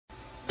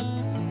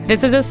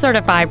This is a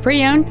certified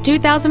pre-owned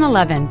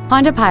 2011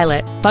 Honda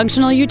Pilot,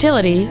 functional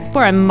utility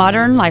for a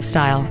modern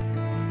lifestyle.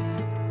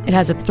 It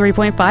has a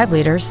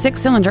 3.5-liter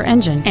six-cylinder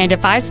engine and a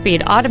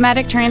 5-speed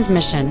automatic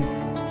transmission.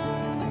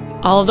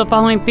 All of the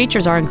following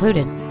features are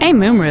included: a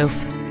moonroof,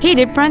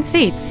 heated front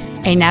seats,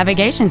 a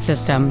navigation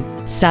system,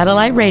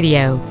 satellite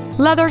radio,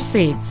 leather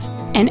seats,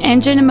 an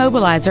engine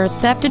immobilizer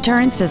theft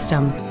deterrent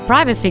system,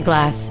 privacy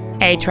glass,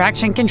 a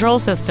traction control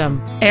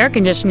system, air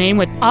conditioning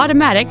with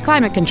automatic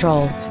climate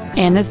control,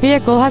 and this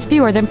vehicle has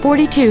fewer than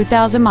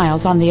 42,000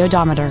 miles on the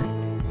odometer.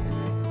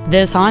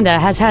 This Honda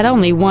has had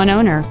only one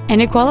owner, and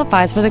it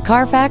qualifies for the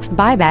Carfax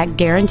buyback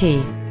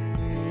guarantee.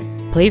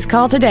 Please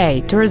call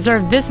today to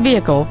reserve this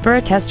vehicle for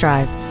a test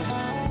drive.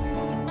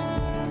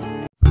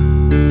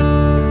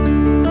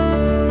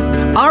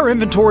 Our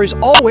inventory is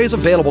always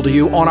available to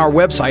you on our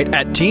website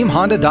at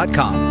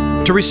teamhonda.com.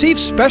 To receive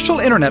special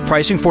internet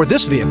pricing for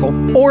this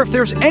vehicle, or if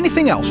there's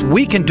anything else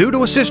we can do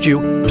to assist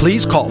you,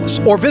 please call us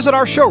or visit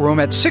our showroom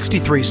at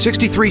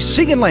 6363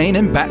 Siegen Lane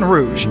in Baton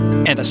Rouge,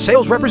 and a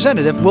sales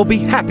representative will be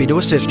happy to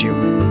assist you.